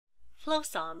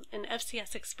FlowSOM in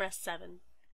FCS Express 7.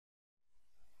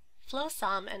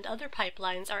 FlowSOM and other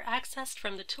pipelines are accessed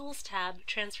from the Tools tab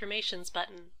Transformations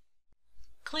button.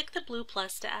 Click the blue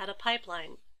plus to add a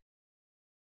pipeline.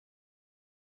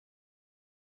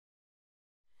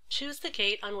 Choose the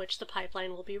gate on which the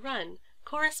pipeline will be run,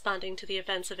 corresponding to the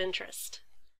events of interest.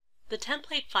 The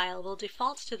template file will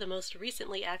default to the most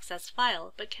recently accessed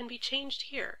file, but can be changed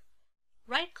here.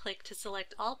 Right-click to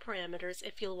select all parameters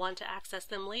if you'll want to access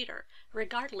them later,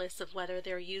 regardless of whether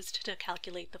they're used to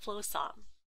calculate the FlowSOM.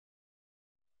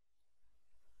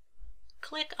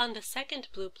 Click on the second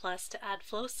blue plus to add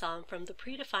FlowSOM from the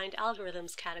Predefined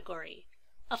Algorithms category.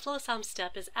 A FlowSOM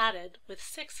step is added with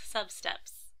 6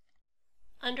 substeps.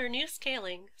 Under New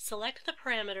Scaling, select the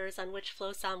parameters on which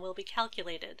FlowSOM will be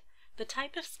calculated. The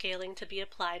type of scaling to be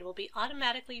applied will be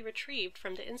automatically retrieved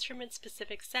from the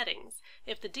instrument-specific settings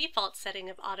if the default setting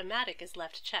of automatic is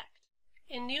left checked.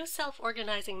 In New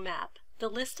Self-Organizing Map, the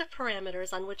list of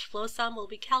parameters on which FlowSOM will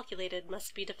be calculated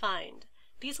must be defined.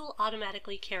 These will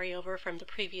automatically carry over from the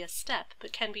previous step,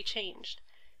 but can be changed.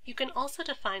 You can also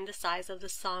define the size of the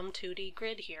SOM 2D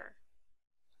grid here.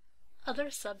 Other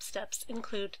substeps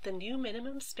include the new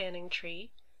minimum spanning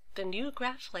tree, the new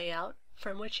graph layout,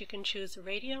 from which you can choose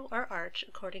radio or arch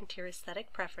according to your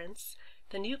aesthetic preference,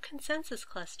 the new consensus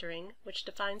clustering, which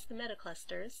defines the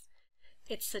metaclusters.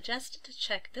 It's suggested to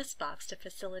check this box to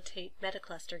facilitate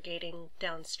metacluster gating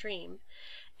downstream,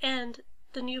 and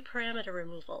the new parameter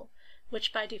removal,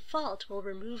 which by default will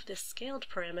remove the scaled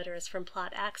parameters from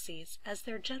plot axes as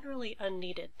they're generally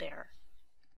unneeded there.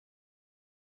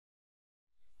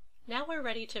 Now we're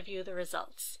ready to view the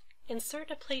results.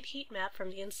 Insert a plate heat map from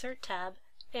the Insert tab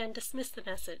and dismiss the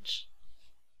message.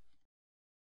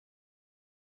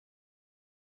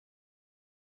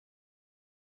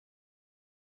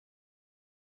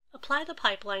 Apply the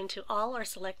pipeline to all or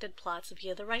selected plots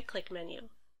via the right-click menu.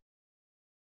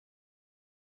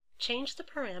 Change the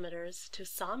parameters to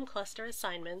SOM cluster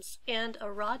assignments and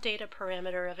a raw data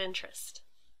parameter of interest.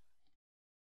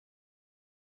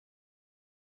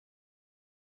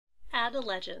 Add a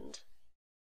legend.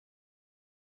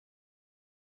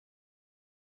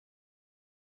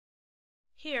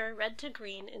 Here, red to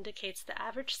green indicates the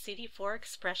average CD4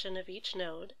 expression of each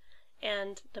node,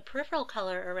 and the peripheral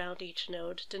color around each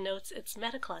node denotes its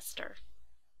metacluster.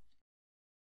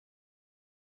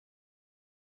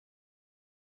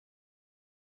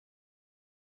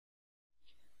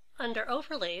 Under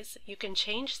Overlays, you can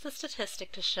change the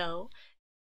statistic to show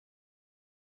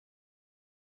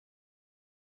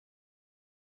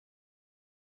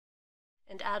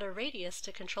and add a radius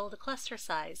to control the cluster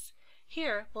size.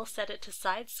 Here, we'll set it to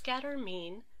side scatter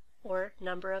mean, or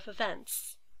number of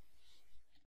events.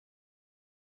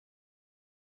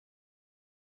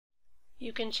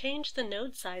 You can change the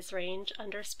node size range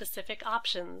under specific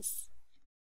options.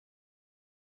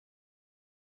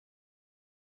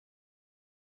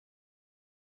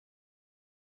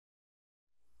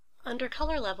 Under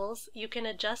color levels, you can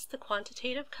adjust the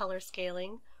quantitative color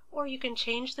scaling, or you can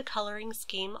change the coloring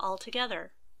scheme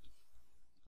altogether.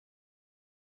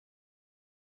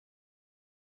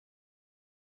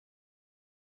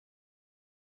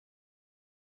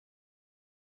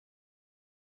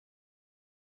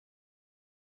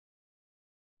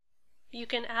 You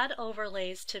can add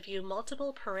overlays to view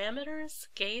multiple parameters,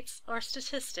 gates, or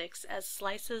statistics as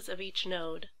slices of each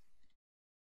node.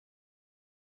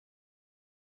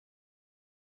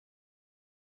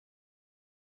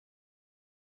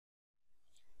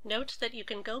 Note that you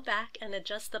can go back and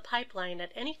adjust the pipeline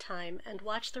at any time and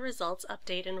watch the results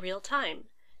update in real time.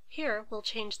 Here, we'll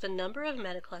change the number of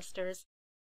metaclusters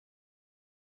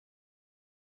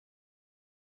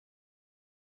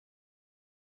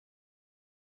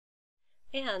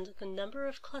and the number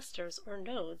of clusters or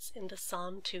nodes in the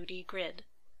SOM 2D grid.